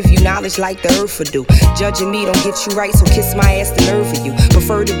don't give you knowledge like the earth would do. Judging me don't get you right, so kiss my ass the nerve of you.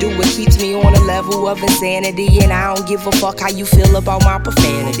 Prefer to do what keeps me on a level of insanity, and I don't give a fuck how you feel about my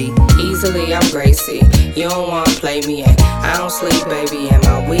profanity. Easily I'm Gracie, you don't wanna play me, and I don't sleep, baby, and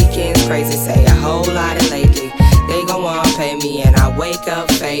my weekend's crazy. Say a whole lot of lately. They gon' wanna pay me and I wake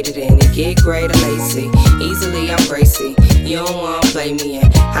up faded and it get greater lazy. Easily I'm Gracie, you don't wanna play me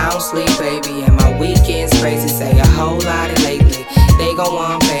and I don't sleep, baby, and my weekend's crazy. Say a whole lot of lately. They gon'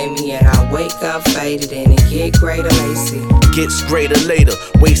 wanna pay me and I wake up faded and it get greater lazy. Gets greater later.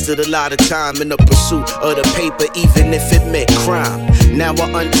 Wasted a lot of time in the pursuit of the paper, even if it meant crime. Now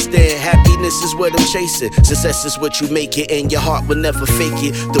I understand happiness is what I'm chasing. Success is what you make it, and your heart will never fake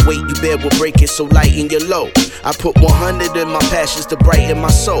it. The weight you bear will break it, so lighten your load. I put 100 in my passions to brighten my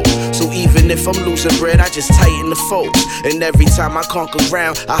soul. So even if I'm losing bread, I just tighten the folds. And every time I conquer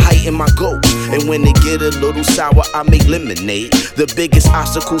ground, I heighten my goals. And when they get a little sour, I make lemonade. The biggest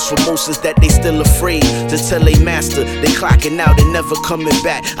obstacles for most is that they still afraid to tell they master they clocking out and never coming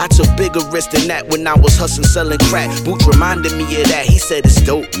back. I took bigger risks than that when I was hustling, selling crack. Boots reminded me of that. He said it's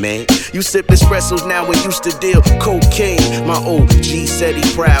dope, man. You sip espressos now and used to deal cocaine. My OG said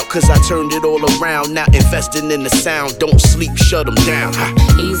he proud, cause I turned it all around. Now investing in the sound, don't sleep, shut them down.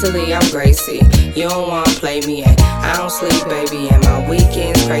 Easily I'm Gracie, you don't wanna play me, and I don't sleep, baby, and my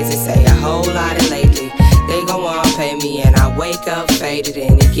weekend's crazy. Say a whole lot of lately, they gon' wanna pay me, and I wake up faded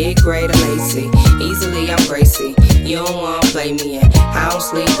and it get greater lazy. Easily I'm Gracie, you don't wanna play me, and I don't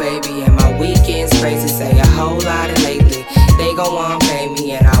sleep, baby, and my weekend's crazy. Say a whole lot of lately, they gon' wanna pay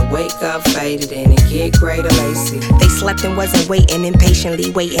me, and I wake up faded and it get greater lazy. They slept and wasn't waiting,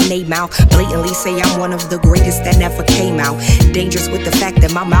 impatiently waiting they mouth. Blatantly say I'm one of the greatest that never came out. Dangerous with the fact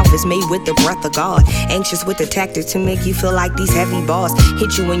that my mouth is made with the breath of God. Anxious with the tactic to make you feel like these heavy bars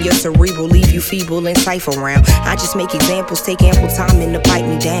hit you in your cerebral, leave you feeble and cipher round. I just make examples, take ample time in to pipe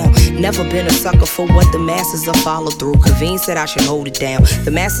me down. Never been a sucker for what the masses will follow through. Kaveen said I should hold it down.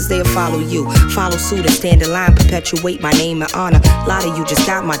 The masses, they'll follow you, follow suit and stand in line, perpetuate my name and honor. A lot of you just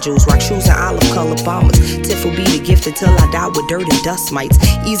got my jewels, rock shoes and olive color bombers. Tiff will be the gift until I die with dirt and dust mites.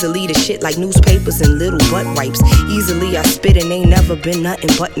 Easily the shit like newspapers and little butt wipes. Easily I spit and ain't never been nothing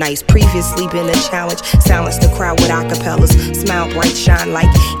but nice. Previously been a challenge, silence the crowd with acapellas. Smile bright, shine like.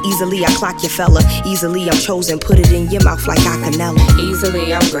 Easily I clock your fella. Easily I'm chosen, put it in your mouth like Acanella.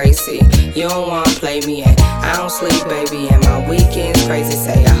 Easily I'm Gracie, you don't wanna play me, and I don't sleep, baby, and my weekend's crazy.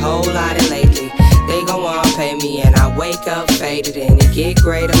 Say a whole lot of lately, they gon' wanna pay me, and I wake up faded and it get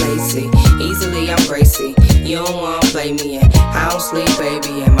greater lazy. Easily I'm Gracie, you don't wanna play me, and I don't sleep,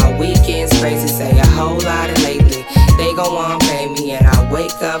 baby, and my weekend's crazy. Say a whole lot of lately, they gon' wanna pay me, and I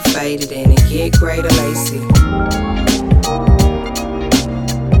wake up faded and it get greater lazy.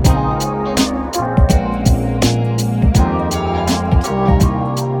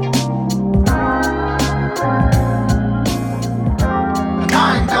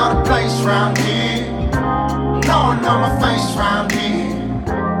 Round here, no one know my face round here.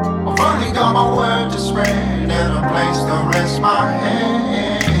 I've only got my word to spread and a place to rest my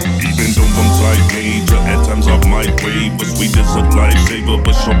head. Even though I'm tight major, at times I might wave. But sweet as a lifesaver,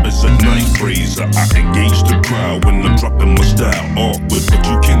 but sharp as a knife razor. I engage the crowd when I'm dropping my style. Awkward, but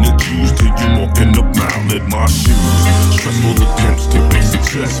you can accuse till you walking up mile in my shoes. Stressful attempts to be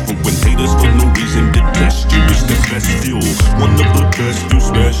successful when haters for no reason to test you is the best fuel. One of the best, you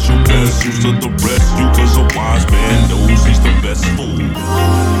special vessels to the rescue, cause a wise man knows he's the best fool.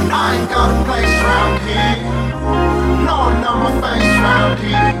 I ain't got a place round here, no one know my face round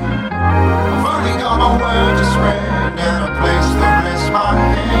here. I've only got my word to spread and a place to rest my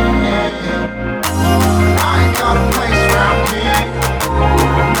head. I ain't got a place round here,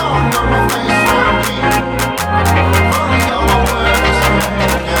 no one know my face round here. I've only got my word to spread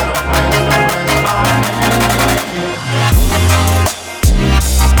and a place to rest my head.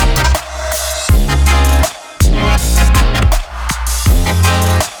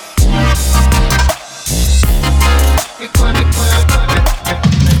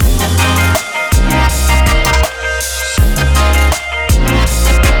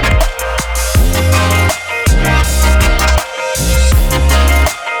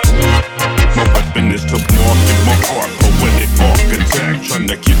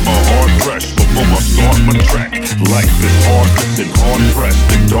 Life is hard, listen, hard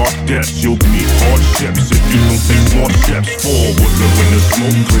pressed and dark depths. You'll meet hardships if you don't take more steps forward. But when the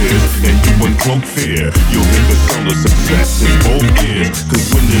smoke clears and you uncloak fear, you'll hear the sound of success in both ears. Cause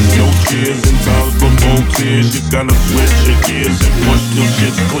when there's no cheers and times for both tears, you gotta switch your gears and push till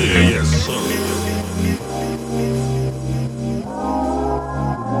shit's clear. Yes, sir.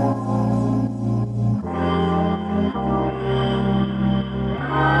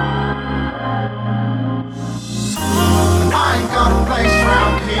 I ain't got a place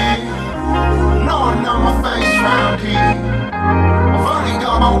round here, no one know my face round here.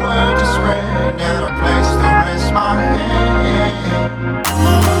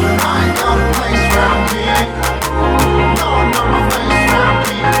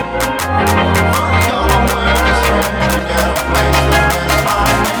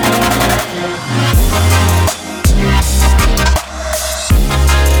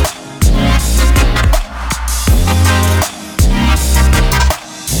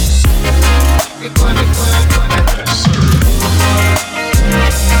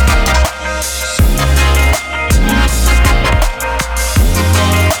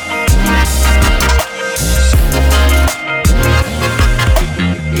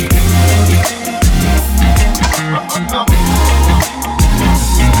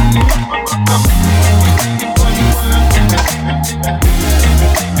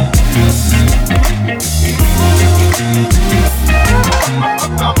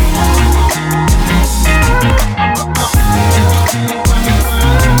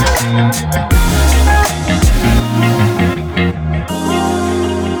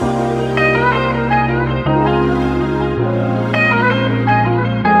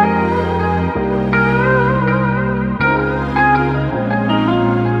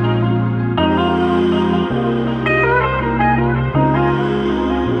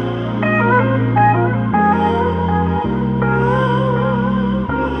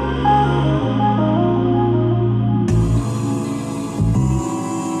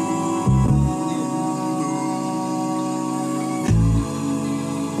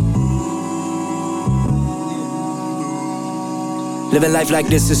 Living life like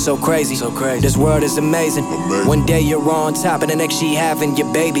this is so crazy. This world is amazing. One day you're on top and the next she having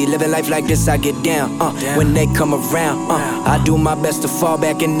your baby. Living life like this, I get down. When they come around, I do my best to fall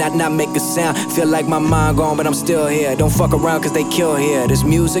back and not make a sound. Feel like my mind gone, but I'm still here. Don't fuck around cause they kill here. This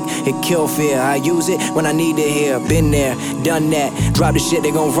music, it kill fear. I use it when I need it here. Been there, done that. Drop the shit,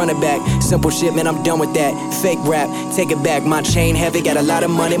 they gon' run it back. Simple shit, man, I'm done with that. Fake rap, take it back. My chain heavy, got a lot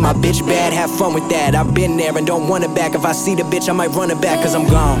of money. My bitch bad, have fun with that. I've been there and don't want it back. If I see the bitch, I might run it back cause I'm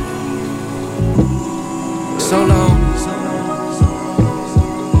gone. So long.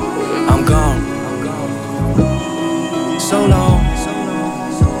 I'm gone. So long.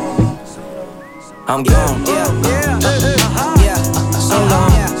 I'm gone. So long.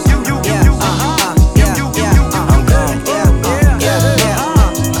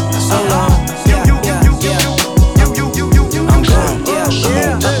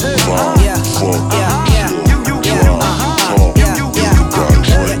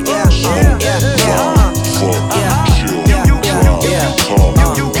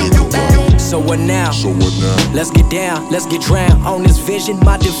 So what now? Let's get down, let's get drowned on this vision.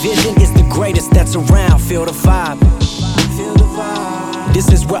 My division is the greatest that's around. Feel the vibe. This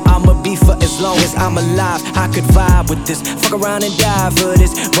is where I'ma be for as long as I'm alive. I could vibe with this, fuck around and die for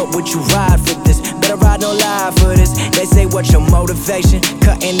this. But would you ride for this? Better ride no lie for this. They say what's your motivation?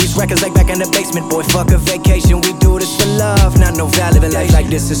 Cutting these records like back in the basement. Boy, fuck a vacation, we do this for love. Not no valid life like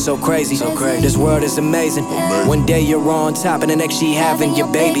this is so crazy. This world is amazing. One day you're on top and the next she having your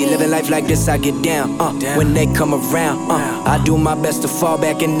baby. Living life like this, I get down. When they come around, I do my best to fall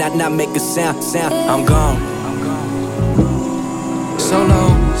back and not make a sound. I'm gone. So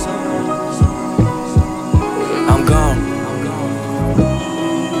long. I'm gone.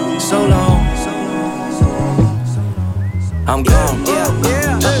 So long. I'm gone.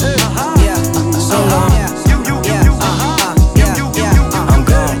 So long. I'm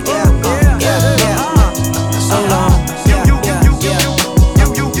gone. So long.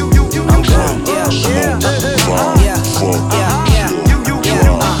 I'm gone.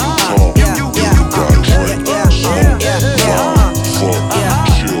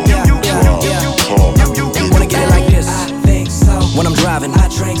 Wanna get it like this? When I'm driving, I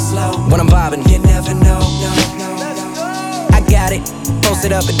drink slow. When I'm vibing, you never know. I got it.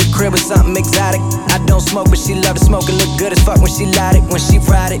 Posted up at the crib with something exotic. I don't smoke, but she love to smoke and look good as fuck when she light it. When she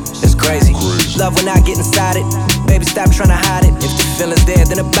ride it, it's crazy. Love when I get inside it. Baby, stop trying to hide it. If the feeling's there,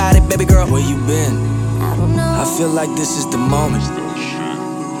 then about it. Baby girl, where you been? I feel like this is the moment.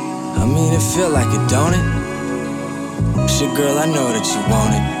 I mean, it feel like it, don't it? Shit, girl, I know that you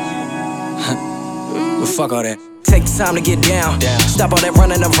want it. But fuck all that. Take the time to get down. Stop all that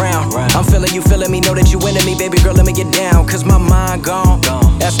running around. I'm feeling you, feeling me. Know that you into me, baby girl, let me get down. Cause my mind gone.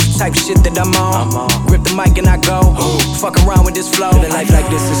 That's the type of shit that I'm on. Grip the mic and I go. Fuck around with this flow. Living life like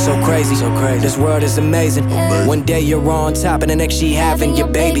this is so crazy. This world is amazing. One day you're on top and the next she having your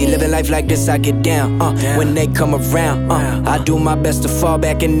baby. Living life like this, I get down. When they come around, I do my best to fall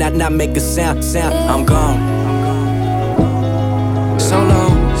back and not make a sound. I'm gone. So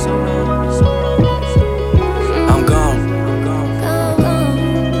long. So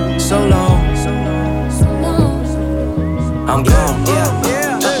long. I'm gone.